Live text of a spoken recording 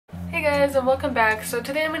Hey guys, and welcome back. So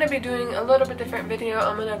today I'm going to be doing a little bit different video.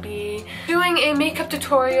 I'm going to be doing a makeup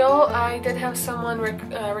tutorial. I did have someone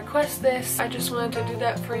request this. I just wanted to do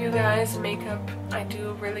that for you guys. Makeup, I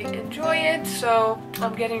do really enjoy it, so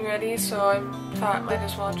I'm getting ready, so I thought might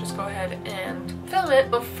as well just go ahead and film it.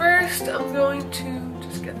 But first I'm going to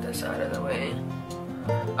just get this out of the way.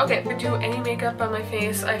 Okay, to do any makeup on my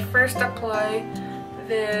face, I first apply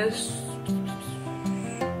this.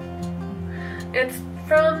 It's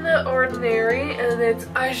from The Ordinary, and it's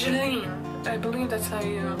Ageline. I believe that's how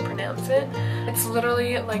you pronounce it. It's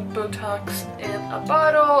literally like Botox in a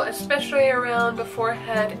bottle, especially around the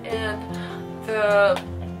forehead and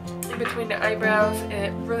in between the eyebrows.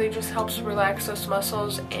 It really just helps relax those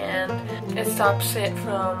muscles, and it stops it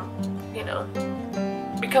from, you know,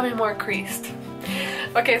 becoming more creased.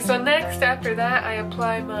 Okay, so next after that I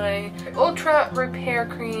apply my Ultra Repair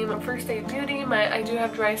Cream from First Aid Beauty. I do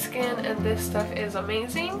have dry skin and this stuff is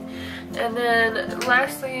amazing. And then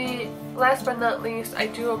last but not least, I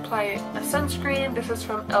do apply a sunscreen. This is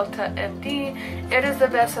from Elta MD. It is the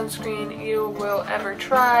best sunscreen you will ever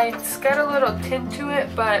try. It's got a little tint to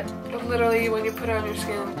it, but literally when you put it on your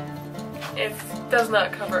skin, it does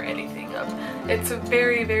not cover anything up. It's a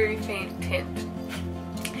very, very faint tint.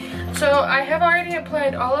 So I have already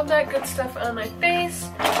applied all of that good stuff on my face.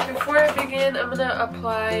 Before I begin, I'm going to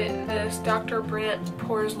apply this Dr. Brandt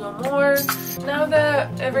Pores No More. Now that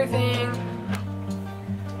everything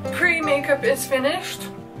pre-makeup is finished,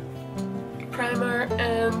 primer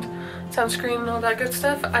and sunscreen and all that good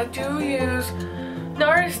stuff, I do use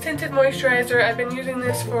NARS Tinted Moisturizer. I've been using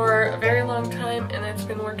this for a very long time and it's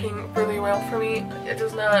been working really well for me. It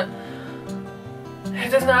does not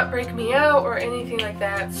break me out or anything like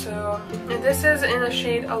that. So, and this is in the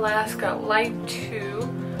shade Alaska Light 2,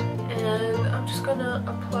 and I'm just gonna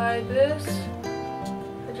apply this.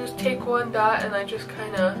 I just take one dot and I just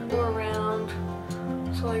kind of go around,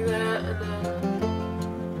 so like that, and then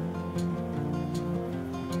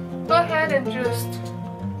go ahead and just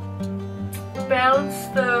bounce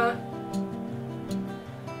the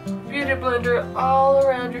Beauty Blender all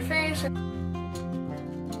around your face.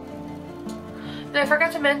 Now I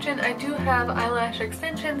forgot to mention, I do have eyelash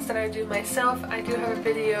extensions that I do myself. I do have a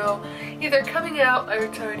video either coming out or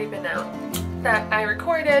it's already been out that I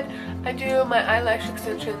recorded. I do my eyelash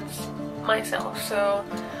extensions myself, so,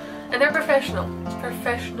 and they're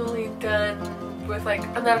professionally done with, like,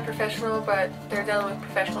 I'm not a professional, but they're done with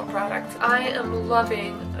professional products. I am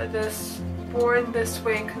loving this Born This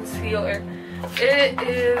Way concealer. It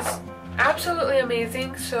is absolutely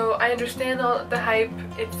amazing, so I understand all the hype.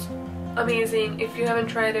 It's amazing. If you haven't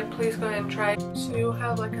tried it, please go ahead and try it. So you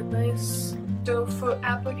have like a nice doe foot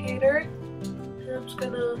applicator, and I'm just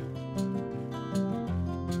gonna,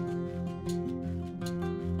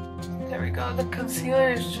 there we go. The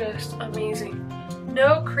concealer is just amazing.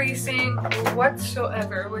 No creasing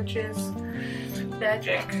whatsoever, which is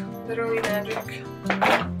magic, literally magic.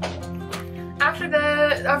 After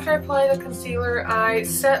I apply the concealer, I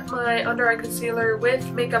set my under eye concealer with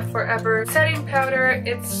Makeup Forever setting powder.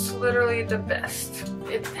 It's literally the best.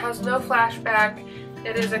 It has no flashback.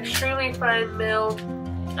 It is extremely fine milled,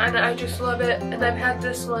 and I just love it. And I've had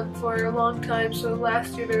this one for a long time, so it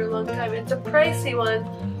lasts you a very long time. It's a pricey one,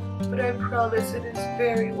 but I promise it is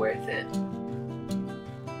very worth it.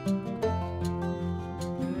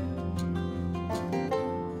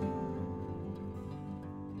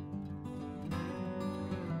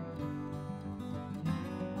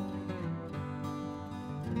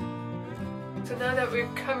 So now that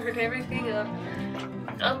we've covered everything up,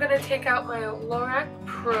 I'm going to take out my Lorac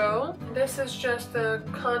Pro. This is just the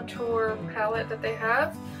contour palette that they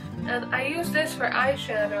have, and I use this for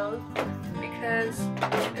eyeshadow because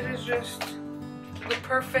it is just the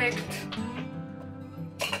perfect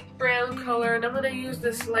brown color, and I'm going to use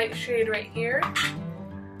this light shade right here,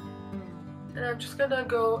 and I'm just going to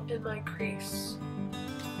go in my crease.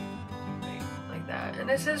 And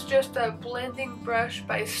this is just a blending brush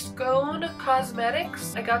by Scone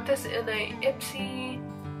Cosmetics. I got this in a Ipsy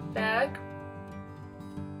bag.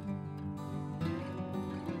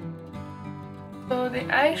 So the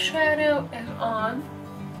eyeshadow is on.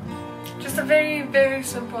 Just a very, very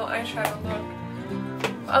simple eyeshadow look.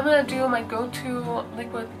 I'm gonna do my go-to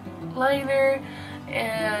liquid liner,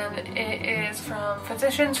 and it is from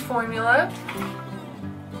Physicians Formula.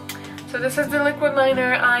 So this is the liquid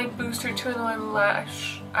liner eye booster 2-in-1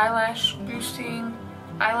 eyelash boosting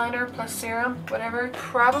eyeliner plus serum, whatever.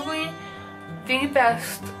 Probably the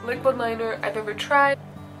best liquid liner I've ever tried.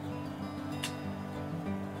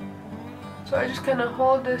 So I just kind of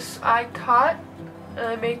hold this eye taut and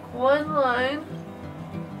I make one line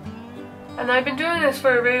And I've been doing this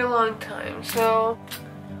for a very long time, so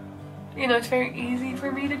you know, it's very easy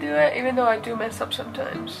for me to do it, even though I do mess up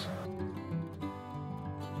sometimes.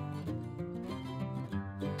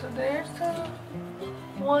 So there's the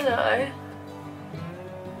one eye.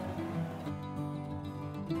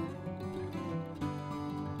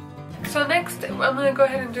 So next, I'm gonna go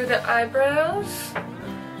ahead and do the eyebrows,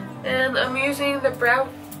 and I'm using the Brow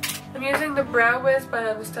Wiz by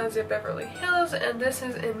Anastasia Beverly Hills, and this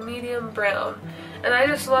is in medium brown. And I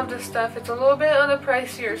just love this stuff. It's a little bit on the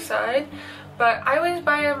pricier side, but I always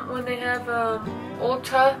buy them when they have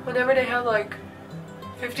Ulta. Whenever they have like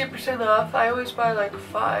 50% off, I always buy like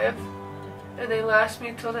 5, and they last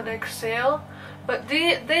me till the next sale. But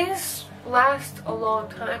these last a long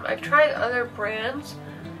time. I've tried other brands,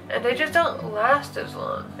 and they just don't last as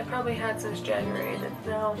long. I probably had since January, and it's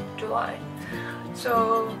now July.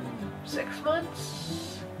 So 6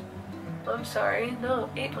 months? I'm sorry,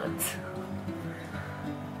 no, 8 months.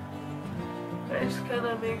 I just kind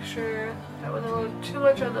of make sure I went a little too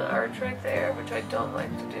much on the arch right there, which I don't like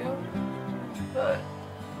to do. But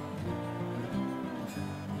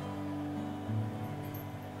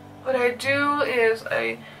what I do is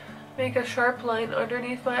I make a sharp line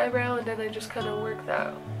underneath my eyebrow, and then I just kind of work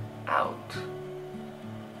that out.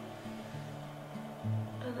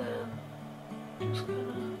 And then just kind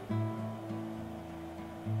of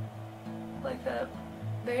like that.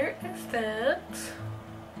 There is that.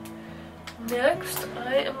 Next,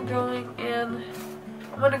 I am going in,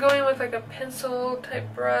 I'm going to go in with like a pencil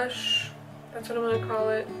type brush. That's what I'm going to call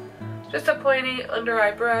it. Just a pointy under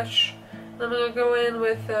eye brush. And I'm going to go in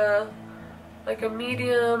with like a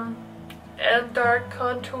medium and dark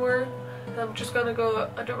contour. And I'm just going to go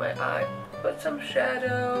under my eye. Put some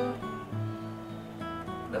shadow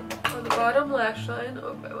on the bottom lash line.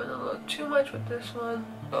 Oh, I went a little too much with this one.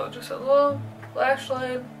 Oh, just a little lash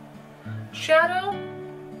line. Shadow.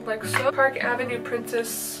 Like so. Park Avenue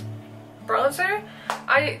Princess bronzer.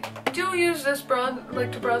 I do use this bronze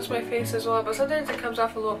like to bronze my face as well, but sometimes it comes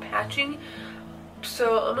off a little patchy.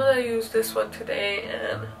 So I'm gonna use this one today.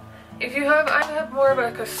 And if you have, I have more of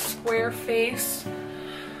like a square face.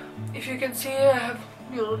 If you can see, I have,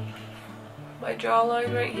 you know, my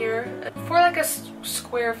jawline right here. For like a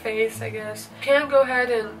square face, I guess, you can go ahead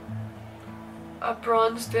and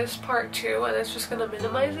bronze this part too, and it's just gonna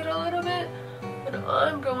minimize it a little bit. And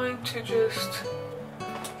I'm going to just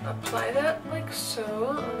apply that like so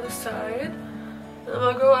on the side. And I'm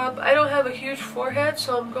going to go up. I don't have a huge forehead,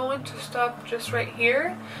 so I'm going to stop just right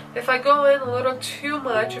here. If I go in a little too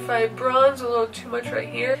much, if I bronze a little too much right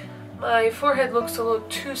here, my forehead looks a little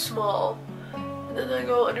too small. And then I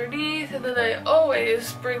go underneath, and then I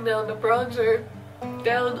always bring down the bronzer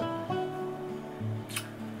down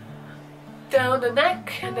the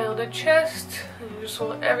neck and down the chest. And you just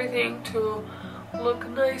want everything to look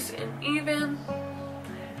nice and even.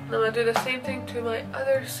 And I'm going to do the same thing to my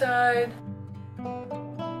other side. So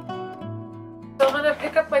I'm going to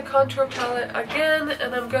pick up my contour palette again,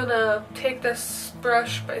 and I'm going to take this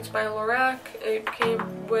brush, it's by Lorac. It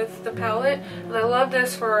came with the palette, and I love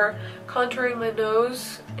this for contouring my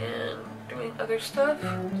nose and doing other stuff.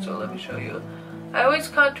 So let me show you. I always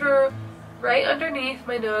contour right underneath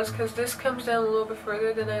my nose because this comes down a little bit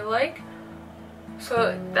further than I like.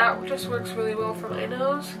 So that just works really well for my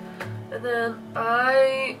nose. And then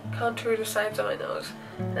I contour the sides of my nose.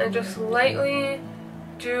 And I just lightly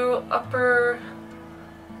do upward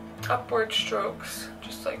strokes.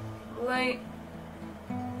 Just like light.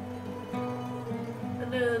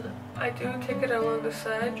 And then I do take it along the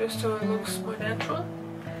side just so it looks more natural.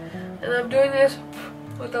 And I'm doing this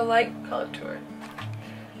with a light contour.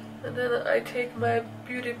 And then I take my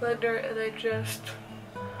beauty blender and I just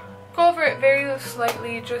go over it very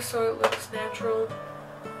slightly just so it looks natural.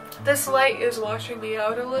 This light is washing me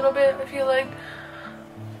out a little bit, I feel like,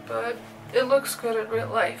 but it looks good in real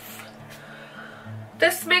life.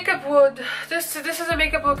 This is a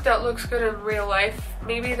makeup look that looks good in real life.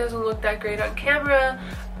 Maybe it doesn't look that great on camera,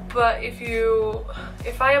 but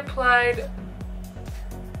if I applied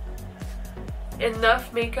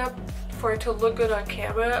enough makeup for it to look good on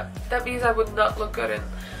camera, that means I would not look good in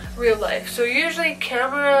real life. So usually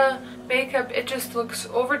camera makeup, it just looks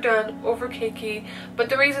overdone, over cakey, but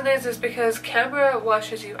the reason is because camera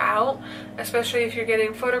washes you out, especially if you're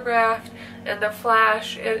getting photographed and the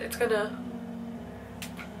flash, it's gonna...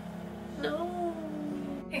 No.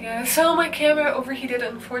 Hey guys, so my camera overheated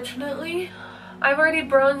unfortunately. I've already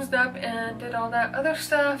bronzed up and did all that other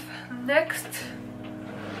stuff. Next,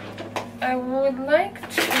 I would like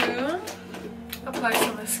to apply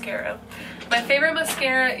some mascara. My favorite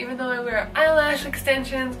mascara, even though I wear eyelash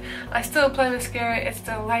extensions, I still apply mascara. It's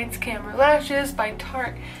the Lights Camera Lashes by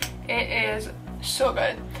Tarte. It is so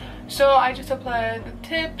good. So I just applied the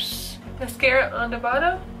tips, mascara on the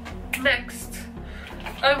bottom. Next,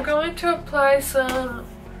 I'm going to apply some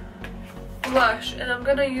blush, and I'm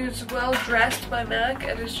gonna use Well Dressed by MAC.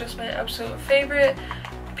 It is just my absolute favorite.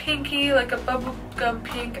 Pinky, like a bubblegum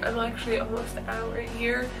pink. I'm actually almost out right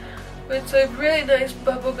here. But it's a really nice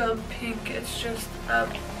bubblegum pink. It's just, I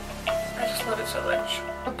just love it so much.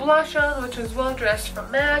 A blush on, which is Well Dressed from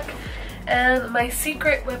MAC. And my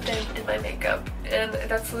secret weapon in my makeup. And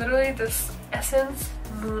that's literally this Essence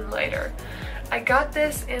Moonlighter. I got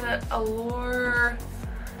this in a Allure,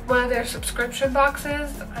 one of their subscription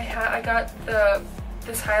boxes. I got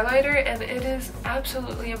this highlighter, and it is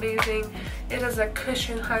absolutely amazing. It is a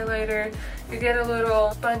cushion highlighter. You get a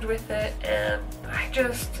little sponge with it, and I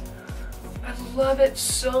love it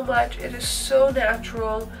so much. It is so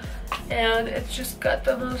natural, and it's just got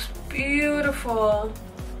the most beautiful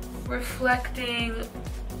reflective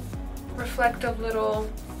little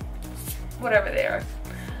whatever they are.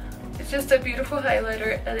 It's just a beautiful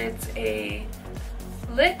highlighter, and it's a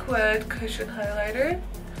liquid cushion highlighter.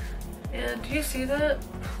 And do you see that?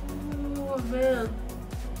 Oh man,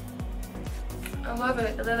 I love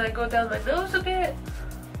it. And then I go down my nose a bit,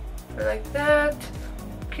 like that.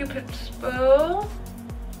 Cupid's bow,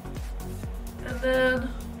 and then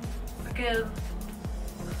again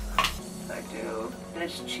I do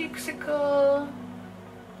this cheeksicle,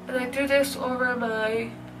 and I do this over my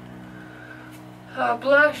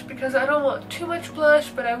blush because I don't want too much blush,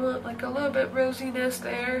 but I want like a little bit rosiness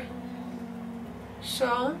there.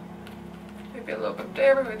 So maybe a little bit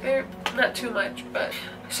there, right there, not too much. But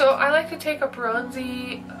so I like to take a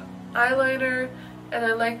bronzy eyeliner, and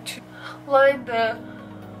I like to line the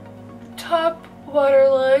top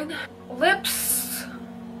waterline. Lips,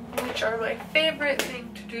 which are my favorite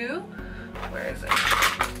thing to do. Where is it?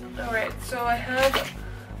 Alright, so I have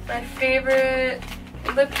my favorite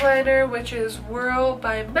lip liner, which is Whirl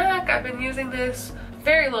by MAC. I've been using this a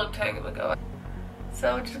very long time ago.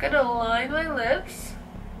 So I'm just gonna line my lips.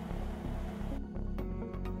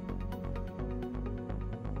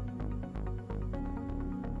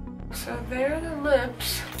 So there are the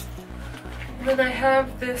lips. And then I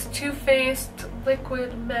have this Too Faced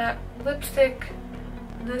liquid matte lipstick.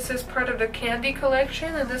 And this is part of the Candy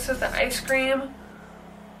collection, and this is the ice cream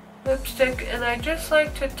lipstick. And I just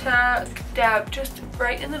like to dab just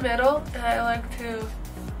right in the middle, and I like to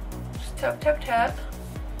just tap tap tap,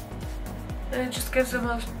 and it just gives the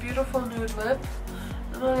most beautiful nude lip.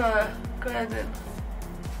 I'm gonna go ahead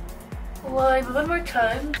and line one more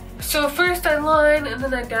time. So first I line, and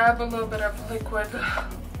then I dab a little bit of liquid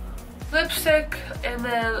lipstick, and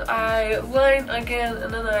then I line again,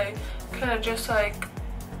 and then I kind of just like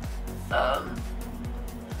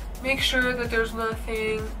make sure that there's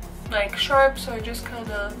nothing like sharp. So I just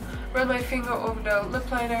kind of run my finger over the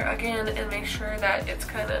lip liner again and make sure that it's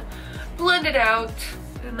kind of blended out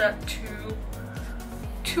and not too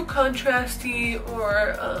contrasty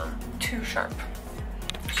or too sharp.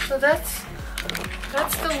 So that's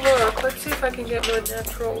the look. Let's see if I can get more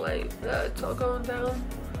natural light. It's all going down.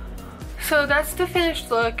 So that's the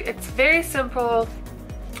finished look. It's very simple.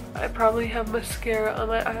 I probably have mascara on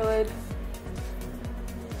my eyelid.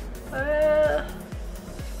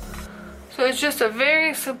 So it's just a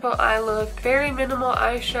very simple eye look, very minimal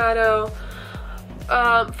eyeshadow.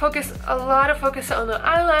 A lot of focus on the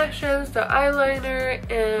eyelashes, the eyeliner,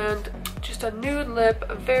 and just a nude lip.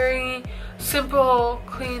 A very simple,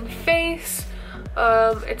 clean face.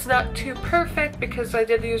 It's not too perfect because I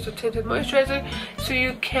did use a tinted moisturizer, so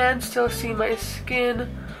you can still see my skin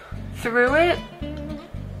through it.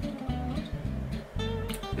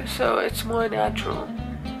 So it's more natural.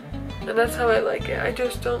 And that's how I like it. I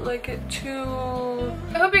just don't like it too...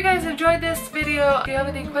 I hope you guys enjoyed this video. If you have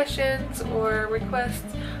any questions or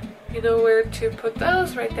requests, you know where to put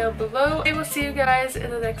those right down below. I will see you guys in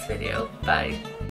the next video. Bye.